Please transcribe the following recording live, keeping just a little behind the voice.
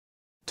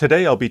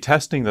Today I'll be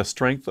testing the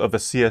strength of the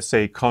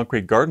CSA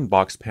concrete garden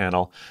box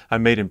panel I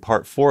made in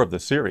part 4 of the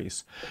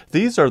series.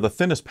 These are the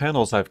thinnest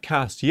panels I've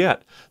cast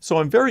yet, so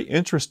I'm very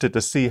interested to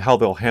see how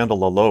they'll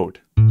handle a load.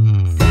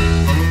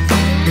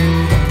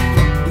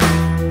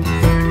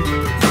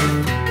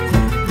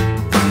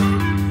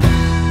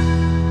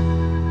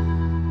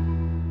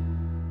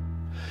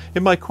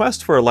 In my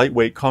quest for a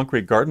lightweight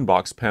concrete garden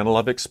box panel,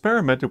 I've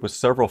experimented with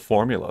several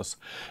formulas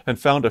and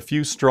found a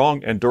few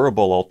strong and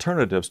durable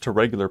alternatives to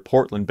regular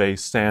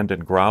Portland-based sand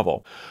and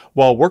gravel.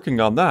 While working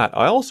on that,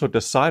 I also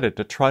decided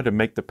to try to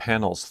make the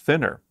panels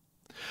thinner.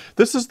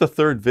 This is the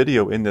third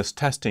video in this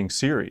testing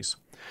series.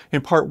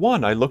 In part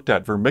 1, I looked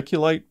at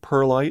vermiculite,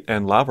 perlite,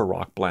 and lava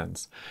rock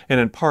blends, and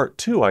in part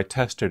 2, I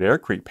tested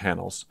aircrete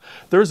panels.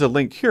 There's a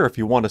link here if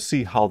you want to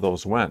see how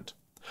those went.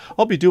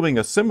 I'll be doing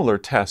a similar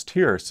test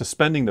here,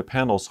 suspending the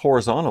panels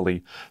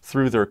horizontally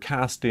through their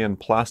cast-in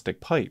plastic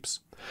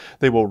pipes.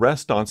 They will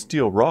rest on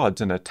steel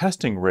rods in a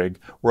testing rig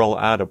where I'll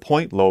add a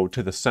point load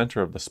to the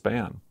center of the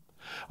span.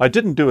 I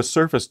didn't do a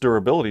surface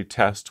durability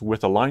test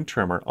with a line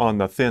trimmer on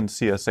the thin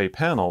CSA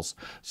panels,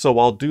 so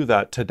I'll do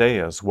that today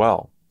as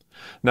well.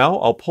 Now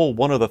I'll pull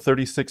one of the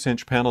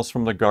 36-inch panels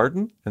from the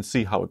garden and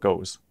see how it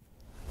goes.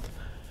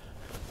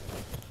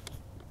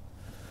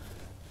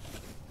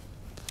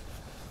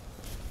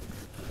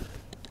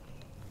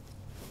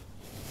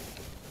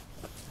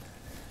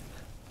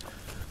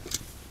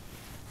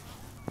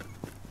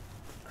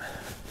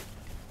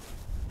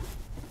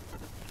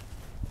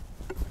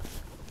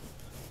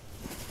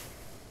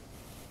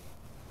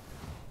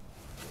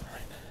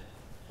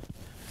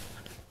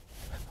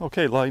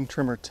 Okay, line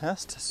trimmer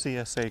test,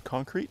 CSA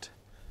concrete.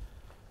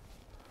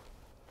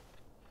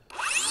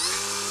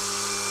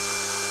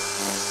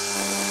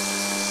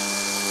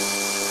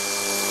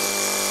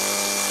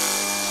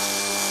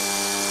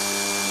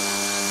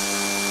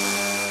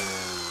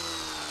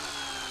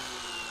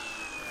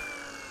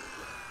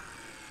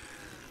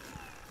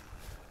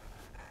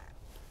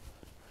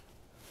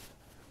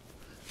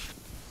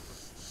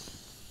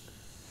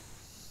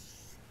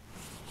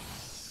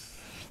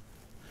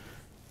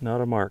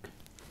 Not a mark.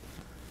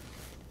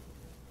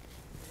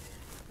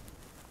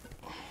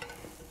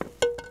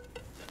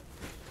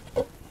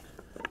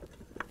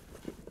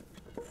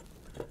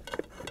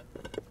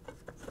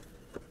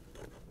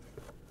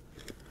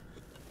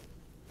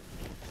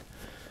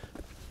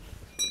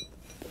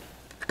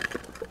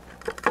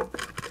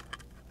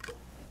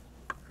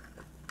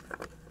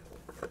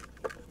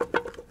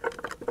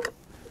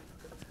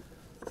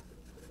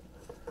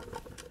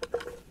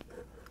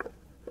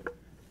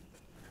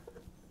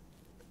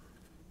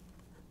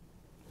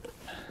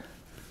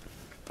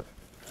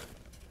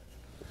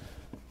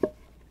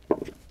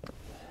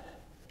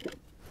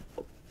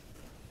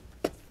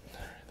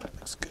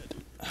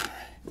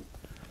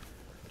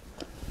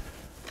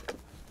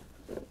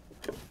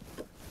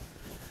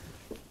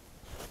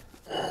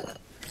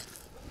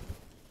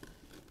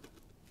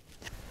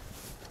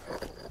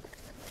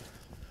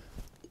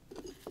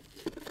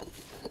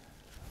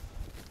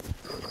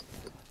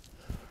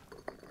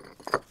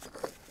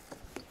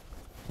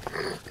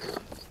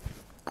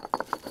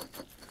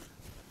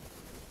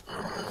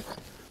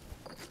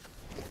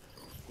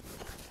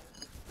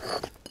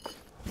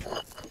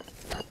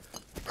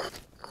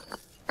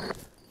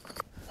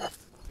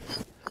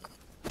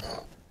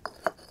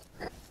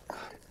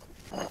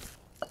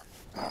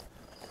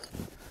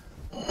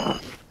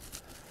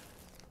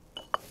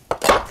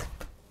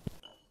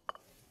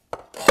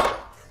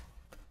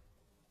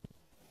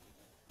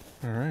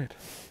 All right.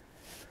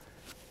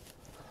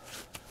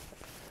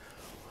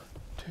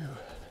 2,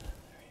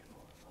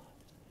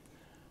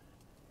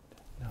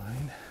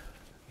 9,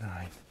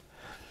 9.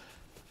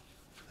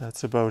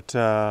 That's about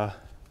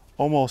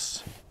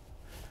almost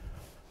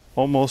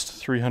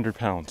 300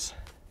 pounds.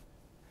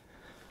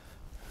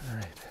 All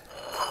right.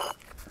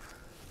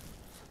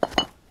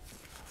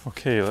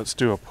 Okay, let's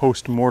do a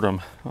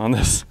post-mortem on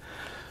this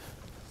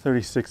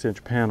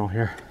 36-inch panel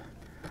here.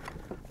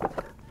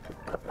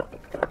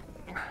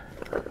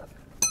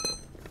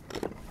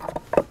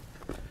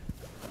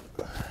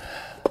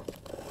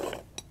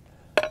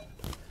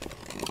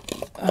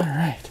 All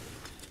right,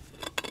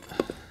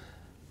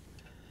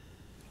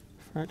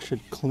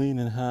 fractured clean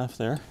in half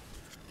there.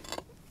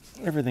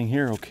 Everything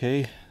here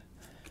okay.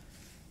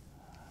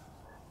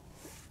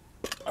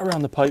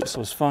 Around the pipes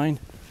was fine.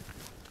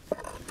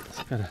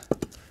 Just got a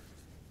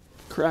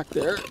crack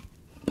there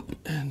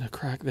and a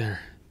crack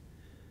there.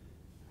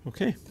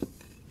 Okay.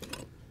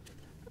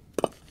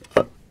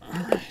 All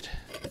right.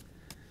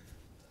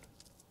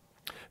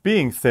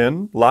 Being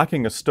thin,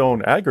 lacking a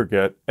stone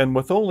aggregate, and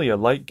with only a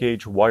light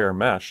gauge wire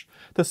mesh,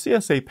 the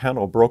CSA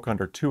panel broke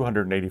under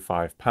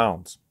 285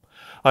 pounds.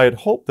 I had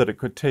hoped that it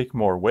could take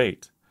more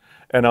weight.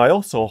 And I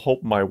also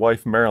hope my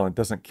wife Marilyn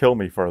doesn't kill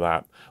me for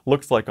that.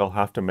 Looks like I'll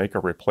have to make a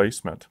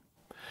replacement.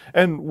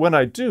 And when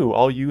I do,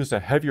 I'll use a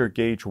heavier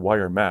gauge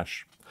wire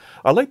mesh.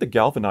 I like the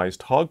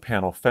galvanized hog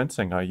panel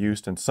fencing I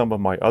used in some of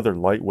my other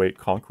lightweight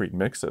concrete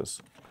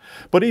mixes.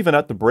 But even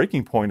at the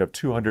breaking point of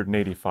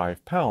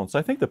 285 pounds,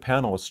 I think the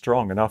panel is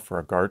strong enough for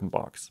a garden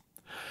box.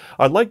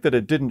 I like that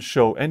it didn't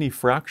show any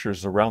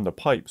fractures around the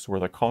pipes where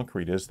the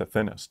concrete is the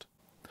thinnest.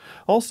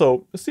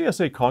 Also, the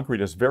CSA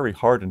concrete is very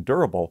hard and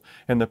durable,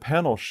 and the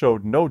panel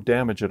showed no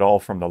damage at all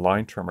from the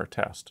line trimmer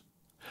test.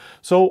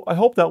 So I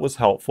hope that was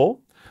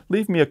helpful.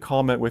 Leave me a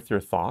comment with your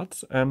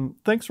thoughts, and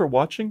thanks for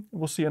watching.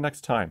 We'll see you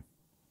next time.